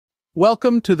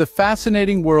Welcome to the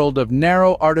fascinating world of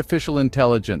narrow artificial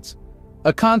intelligence,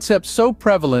 a concept so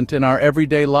prevalent in our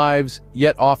everyday lives,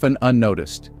 yet often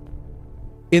unnoticed.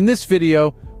 In this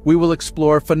video, we will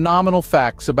explore phenomenal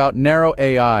facts about narrow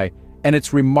AI and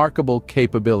its remarkable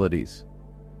capabilities.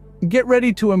 Get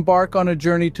ready to embark on a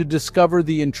journey to discover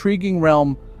the intriguing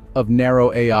realm of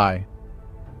narrow AI.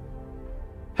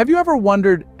 Have you ever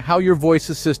wondered how your voice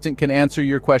assistant can answer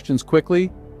your questions quickly?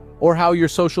 Or how your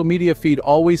social media feed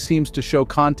always seems to show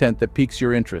content that piques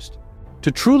your interest?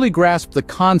 To truly grasp the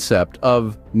concept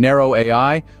of narrow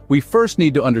AI, we first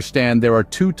need to understand there are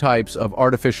two types of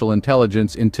artificial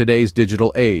intelligence in today's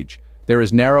digital age. There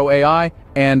is narrow AI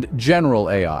and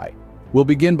general AI. We'll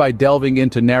begin by delving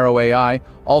into narrow AI,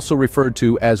 also referred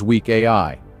to as weak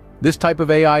AI. This type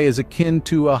of AI is akin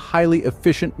to a highly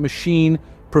efficient machine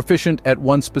proficient at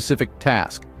one specific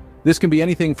task. This can be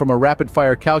anything from a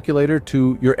rapid-fire calculator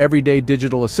to your everyday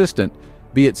digital assistant,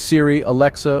 be it Siri,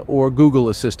 Alexa, or Google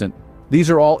Assistant.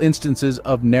 These are all instances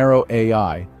of narrow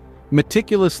AI,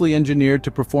 meticulously engineered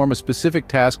to perform a specific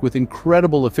task with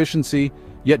incredible efficiency,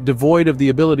 yet devoid of the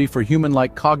ability for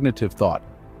human-like cognitive thought.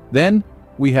 Then,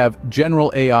 we have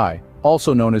general AI,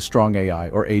 also known as strong AI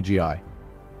or AGI.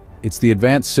 It's the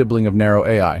advanced sibling of narrow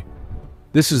AI.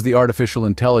 This is the artificial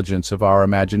intelligence of our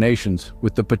imaginations,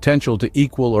 with the potential to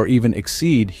equal or even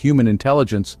exceed human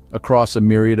intelligence across a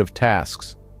myriad of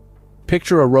tasks.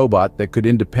 Picture a robot that could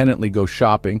independently go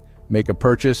shopping, make a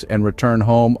purchase, and return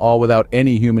home, all without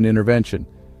any human intervention.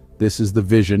 This is the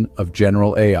vision of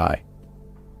general AI.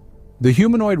 The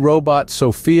humanoid robot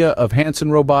Sophia of Hanson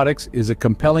Robotics is a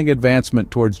compelling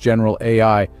advancement towards general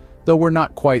AI, though we're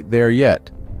not quite there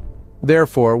yet.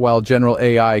 Therefore, while general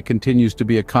AI continues to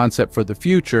be a concept for the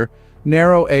future,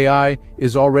 narrow AI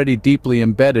is already deeply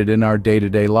embedded in our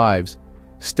day-to-day lives,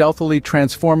 stealthily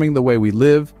transforming the way we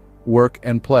live, work,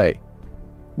 and play.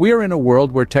 We are in a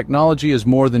world where technology is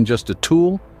more than just a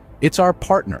tool, it's our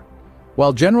partner.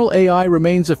 While general AI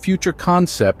remains a future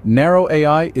concept, narrow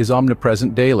AI is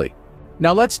omnipresent daily.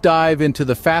 Now let's dive into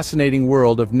the fascinating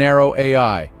world of narrow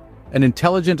AI, an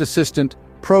intelligent assistant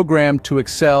programmed to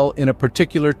excel in a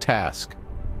particular task.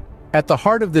 At the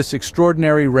heart of this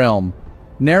extraordinary realm,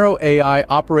 narrow AI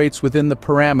operates within the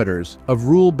parameters of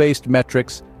rule-based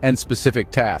metrics and specific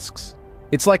tasks.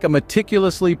 It's like a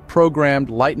meticulously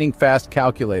programmed lightning-fast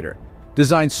calculator,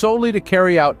 designed solely to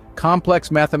carry out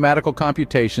complex mathematical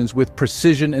computations with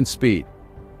precision and speed.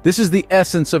 This is the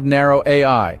essence of narrow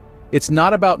AI. It's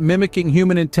not about mimicking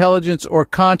human intelligence or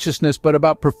consciousness, but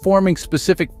about performing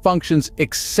specific functions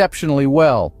exceptionally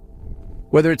well.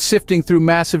 Whether it's sifting through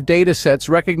massive data sets,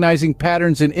 recognizing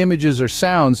patterns in images or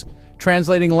sounds,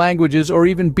 translating languages, or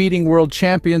even beating world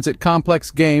champions at complex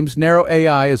games, narrow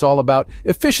AI is all about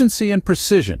efficiency and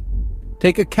precision.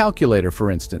 Take a calculator,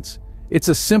 for instance. It's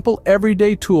a simple,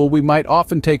 everyday tool we might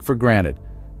often take for granted,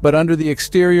 but under the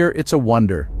exterior, it's a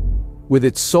wonder. With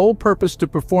its sole purpose to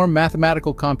perform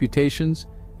mathematical computations,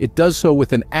 it does so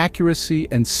with an accuracy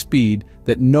and speed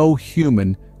that no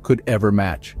human could ever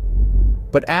match.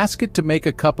 But ask it to make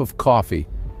a cup of coffee,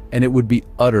 and it would be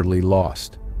utterly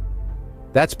lost.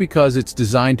 That's because it's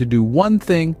designed to do one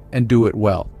thing and do it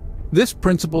well. This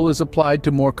principle is applied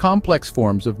to more complex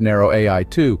forms of narrow AI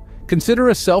too. Consider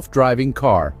a self-driving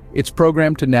car. It's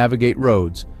programmed to navigate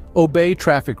roads, obey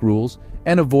traffic rules,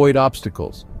 and avoid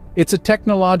obstacles. It's a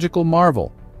technological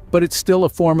marvel, but it's still a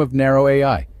form of narrow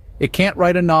AI. It can't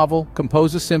write a novel,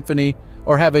 compose a symphony,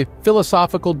 or have a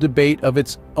philosophical debate of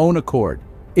its own accord.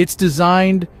 It's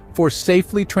designed for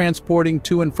safely transporting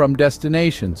to and from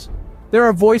destinations. There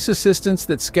are voice assistants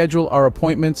that schedule our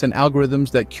appointments and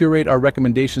algorithms that curate our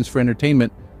recommendations for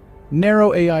entertainment.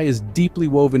 Narrow AI is deeply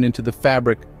woven into the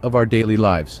fabric of our daily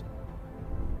lives.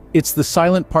 It's the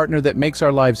silent partner that makes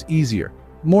our lives easier,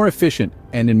 more efficient,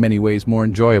 and in many ways more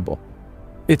enjoyable.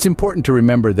 It's important to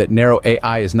remember that narrow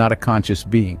AI is not a conscious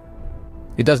being.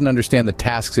 It doesn't understand the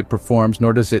tasks it performs,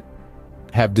 nor does it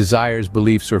have desires,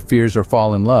 beliefs, or fears, or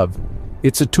fall in love.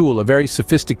 It's a tool, a very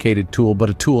sophisticated tool, but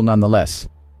a tool nonetheless.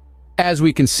 As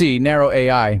we can see, narrow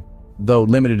AI, though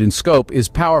limited in scope, is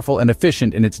powerful and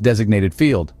efficient in its designated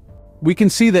field. We can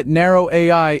see that narrow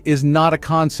AI is not a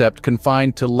concept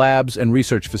confined to labs and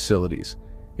research facilities.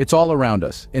 It's all around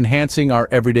us, enhancing our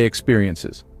everyday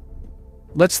experiences.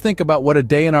 Let's think about what a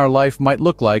day in our life might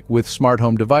look like with smart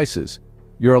home devices.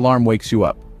 Your alarm wakes you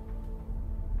up.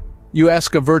 You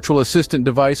ask a virtual assistant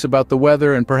device about the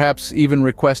weather and perhaps even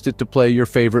request it to play your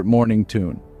favorite morning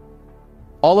tune.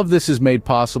 All of this is made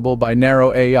possible by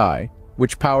narrow AI,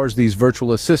 which powers these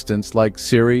virtual assistants like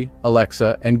Siri,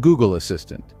 Alexa, and Google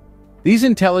Assistant. These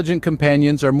intelligent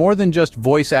companions are more than just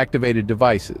voice-activated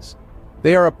devices.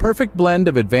 They are a perfect blend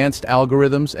of advanced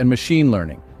algorithms and machine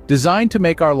learning, designed to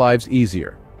make our lives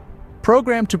easier.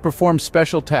 Programmed to perform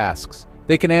special tasks,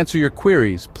 they can answer your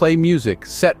queries, play music,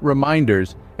 set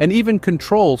reminders, and even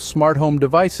control smart home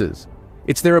devices.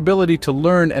 It's their ability to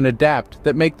learn and adapt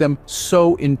that make them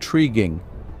so intriguing.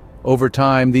 Over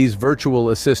time, these virtual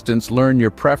assistants learn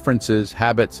your preferences,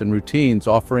 habits, and routines,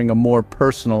 offering a more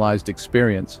personalized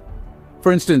experience.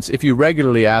 For instance, if you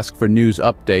regularly ask for news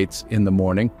updates in the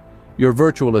morning, your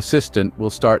virtual assistant will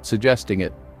start suggesting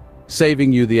it,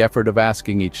 saving you the effort of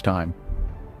asking each time.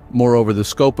 Moreover, the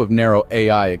scope of Narrow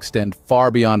AI extends far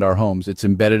beyond our homes. It's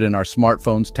embedded in our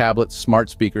smartphones, tablets, smart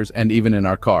speakers, and even in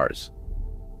our cars.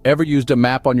 Ever used a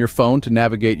map on your phone to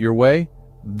navigate your way?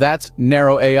 That's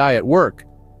Narrow AI at work,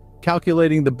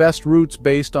 calculating the best routes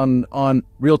based on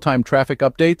real-time traffic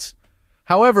updates.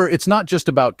 However, it's not just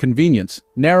about convenience.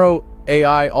 Narrow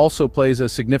AI also plays a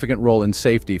significant role in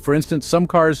safety. For instance, some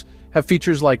cars have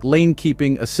features like lane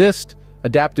keeping assist,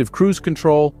 adaptive cruise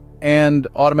control, and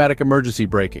automatic emergency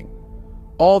braking.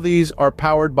 All these are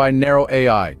powered by Narrow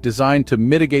AI, designed to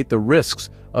mitigate the risks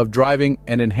of driving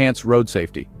and enhance road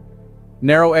safety.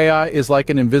 Narrow AI is like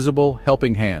an invisible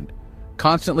helping hand,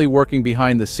 constantly working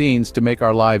behind the scenes to make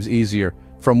our lives easier.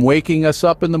 From waking us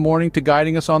up in the morning to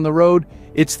guiding us on the road,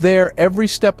 it's there every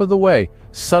step of the way,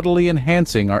 subtly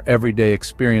enhancing our everyday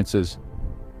experiences.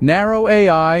 Narrow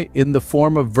AI, in the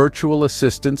form of virtual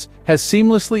assistants, has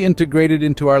seamlessly integrated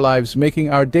into our lives, making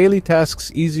our daily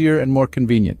tasks easier and more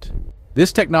convenient.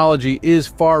 This technology is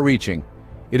far-reaching.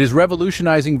 It is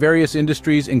revolutionizing various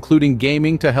industries, including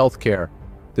gaming to healthcare.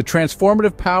 The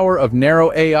transformative power of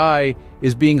Narrow AI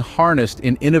is being harnessed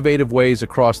in innovative ways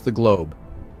across the globe.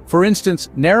 For instance,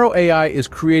 Narrow AI is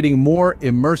creating more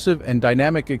immersive and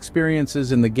dynamic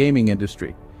experiences in the gaming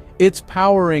industry. It's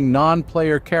powering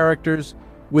non-player characters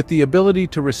with the ability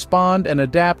to respond and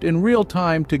adapt in real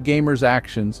time to gamers'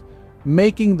 actions,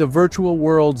 making the virtual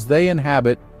worlds they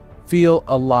inhabit feel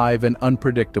alive and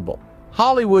unpredictable.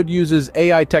 Hollywood uses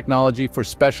AI technology for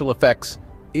special effects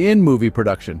in movie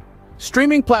production.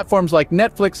 Streaming platforms like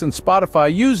Netflix and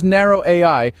Spotify use Narrow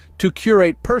AI to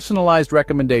curate personalized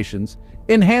recommendations,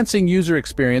 enhancing user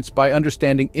experience by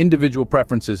understanding individual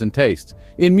preferences and tastes.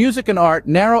 In music and art,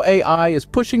 Narrow AI is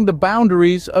pushing the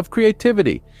boundaries of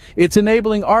creativity. It's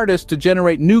enabling artists to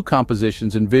generate new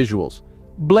compositions and visuals,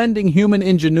 blending human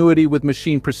ingenuity with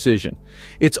machine precision.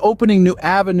 It's opening new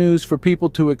avenues for people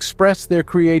to express their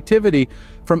creativity,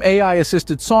 from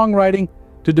AI-assisted songwriting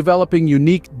to developing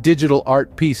unique digital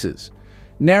art pieces.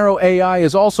 Narrow AI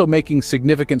is also making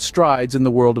significant strides in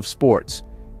the world of sports.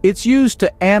 It's used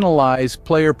to analyze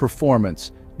player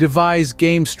performance, devise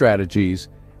game strategies,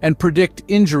 and predict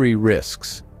injury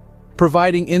risks,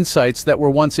 providing insights that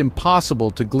were once impossible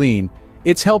to glean.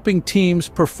 It's helping teams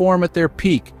perform at their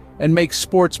peak and make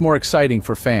sports more exciting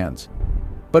for fans.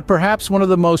 But perhaps one of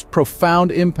the most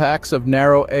profound impacts of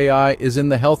Narrow AI is in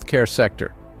the healthcare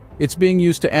sector. It's being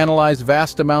used to analyze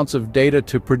vast amounts of data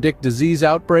to predict disease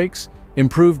outbreaks,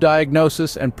 improve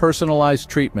diagnosis, and personalize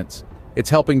treatments. It's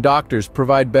helping doctors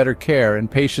provide better care and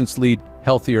patients lead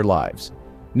healthier lives.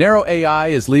 Narrow AI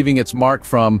is leaving its mark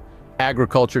from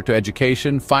agriculture to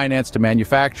education, finance to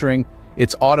manufacturing.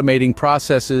 It's automating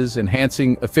processes,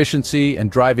 enhancing efficiency,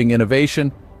 and driving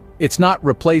innovation. It's not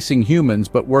replacing humans,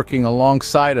 but working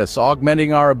alongside us,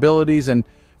 augmenting our abilities and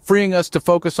freeing us to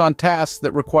focus on tasks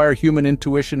that require human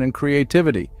intuition and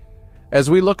creativity. As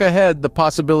we look ahead, the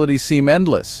possibilities seem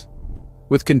endless.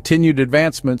 With continued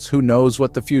advancements, who knows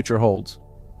what the future holds?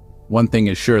 One thing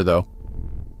is sure, though.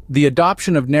 The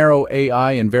adoption of Narrow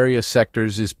AI in various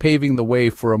sectors is paving the way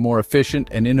for a more efficient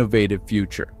and innovative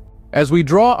future. As we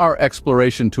draw our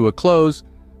exploration to a close,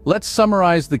 let's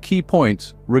summarize the key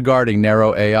points regarding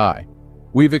Narrow AI.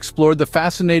 We've explored the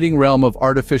fascinating realm of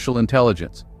artificial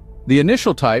intelligence. The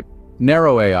initial type,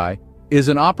 Narrow AI, is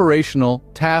an operational,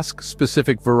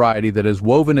 task-specific variety that has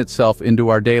woven itself into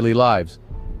our daily lives.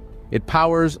 It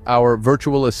powers our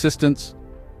virtual assistants,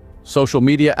 social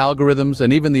media algorithms,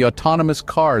 and even the autonomous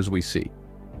cars we see.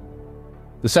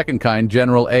 The second kind,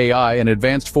 General AI, an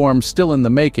advanced form still in the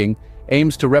making,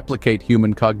 aims to replicate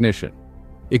human cognition.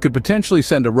 It could potentially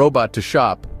send a robot to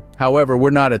shop. However, we're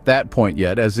not at that point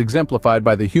yet, as exemplified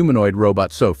by the humanoid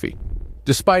robot Sophie.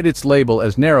 Despite its label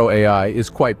as Narrow AI, is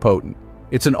quite potent.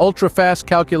 It's an ultra-fast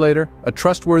calculator, a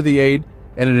trustworthy aid,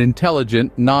 and an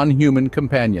intelligent, non-human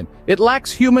companion. It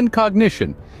lacks human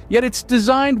cognition, yet it's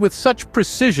designed with such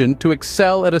precision to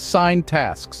excel at assigned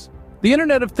tasks. The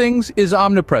Internet of Things is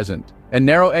omnipresent, and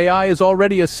Narrow AI is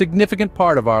already a significant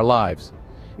part of our lives.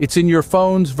 It's in your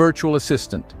phone's virtual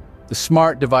assistant, the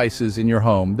smart devices in your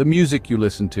home, the music you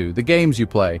listen to, the games you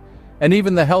play, and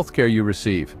even the healthcare you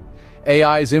receive.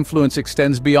 AI's influence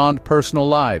extends beyond personal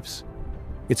lives.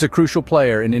 It's a crucial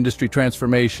player in industry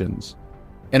transformations,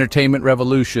 entertainment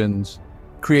revolutions,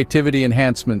 creativity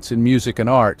enhancements in music and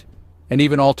art, and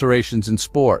even alterations in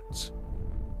sports.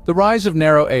 The rise of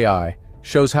narrow AI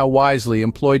shows how wisely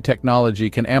employed technology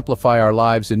can amplify our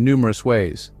lives in numerous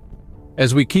ways.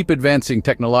 As we keep advancing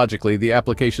technologically, the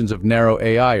applications of narrow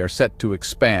AI are set to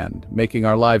expand, making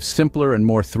our lives simpler and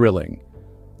more thrilling.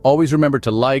 Always remember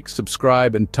to like,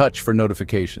 subscribe, and touch for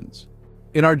notifications.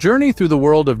 In our journey through the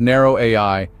world of narrow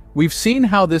AI, we've seen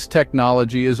how this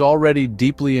technology is already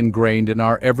deeply ingrained in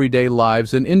our everyday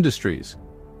lives and industries.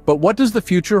 But what does the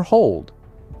future hold?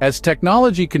 As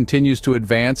technology continues to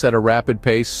advance at a rapid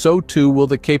pace, so too will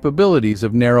the capabilities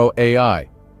of narrow AI.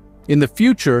 In the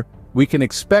future, we can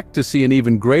expect to see an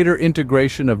even greater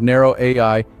integration of narrow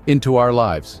AI into our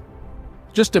lives.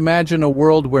 Just imagine a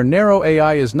world where narrow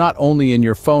AI is not only in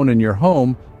your phone and your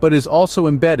home, but is also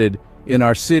embedded in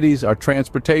our cities, our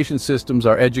transportation systems,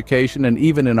 our education, and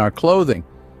even in our clothing.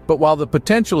 But while the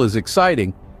potential is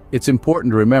exciting, it's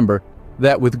important to remember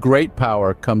that with great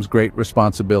power comes great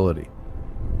responsibility.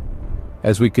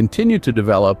 As we continue to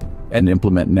develop and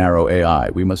implement narrow AI,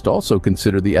 we must also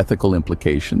consider the ethical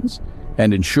implications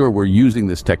and ensure we're using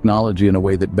this technology in a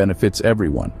way that benefits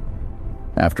everyone.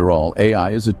 After all,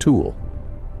 AI is a tool,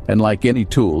 and like any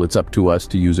tool, it's up to us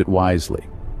to use it wisely.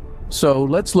 So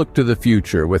let's look to the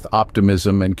future with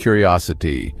optimism and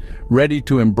curiosity, ready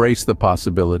to embrace the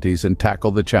possibilities and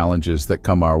tackle the challenges that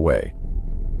come our way.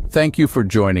 Thank you for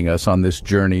joining us on this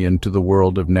journey into the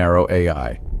world of narrow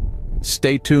AI.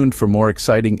 Stay tuned for more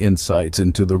exciting insights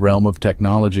into the realm of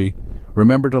technology.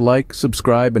 Remember to like,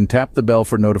 subscribe, and tap the bell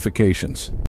for notifications.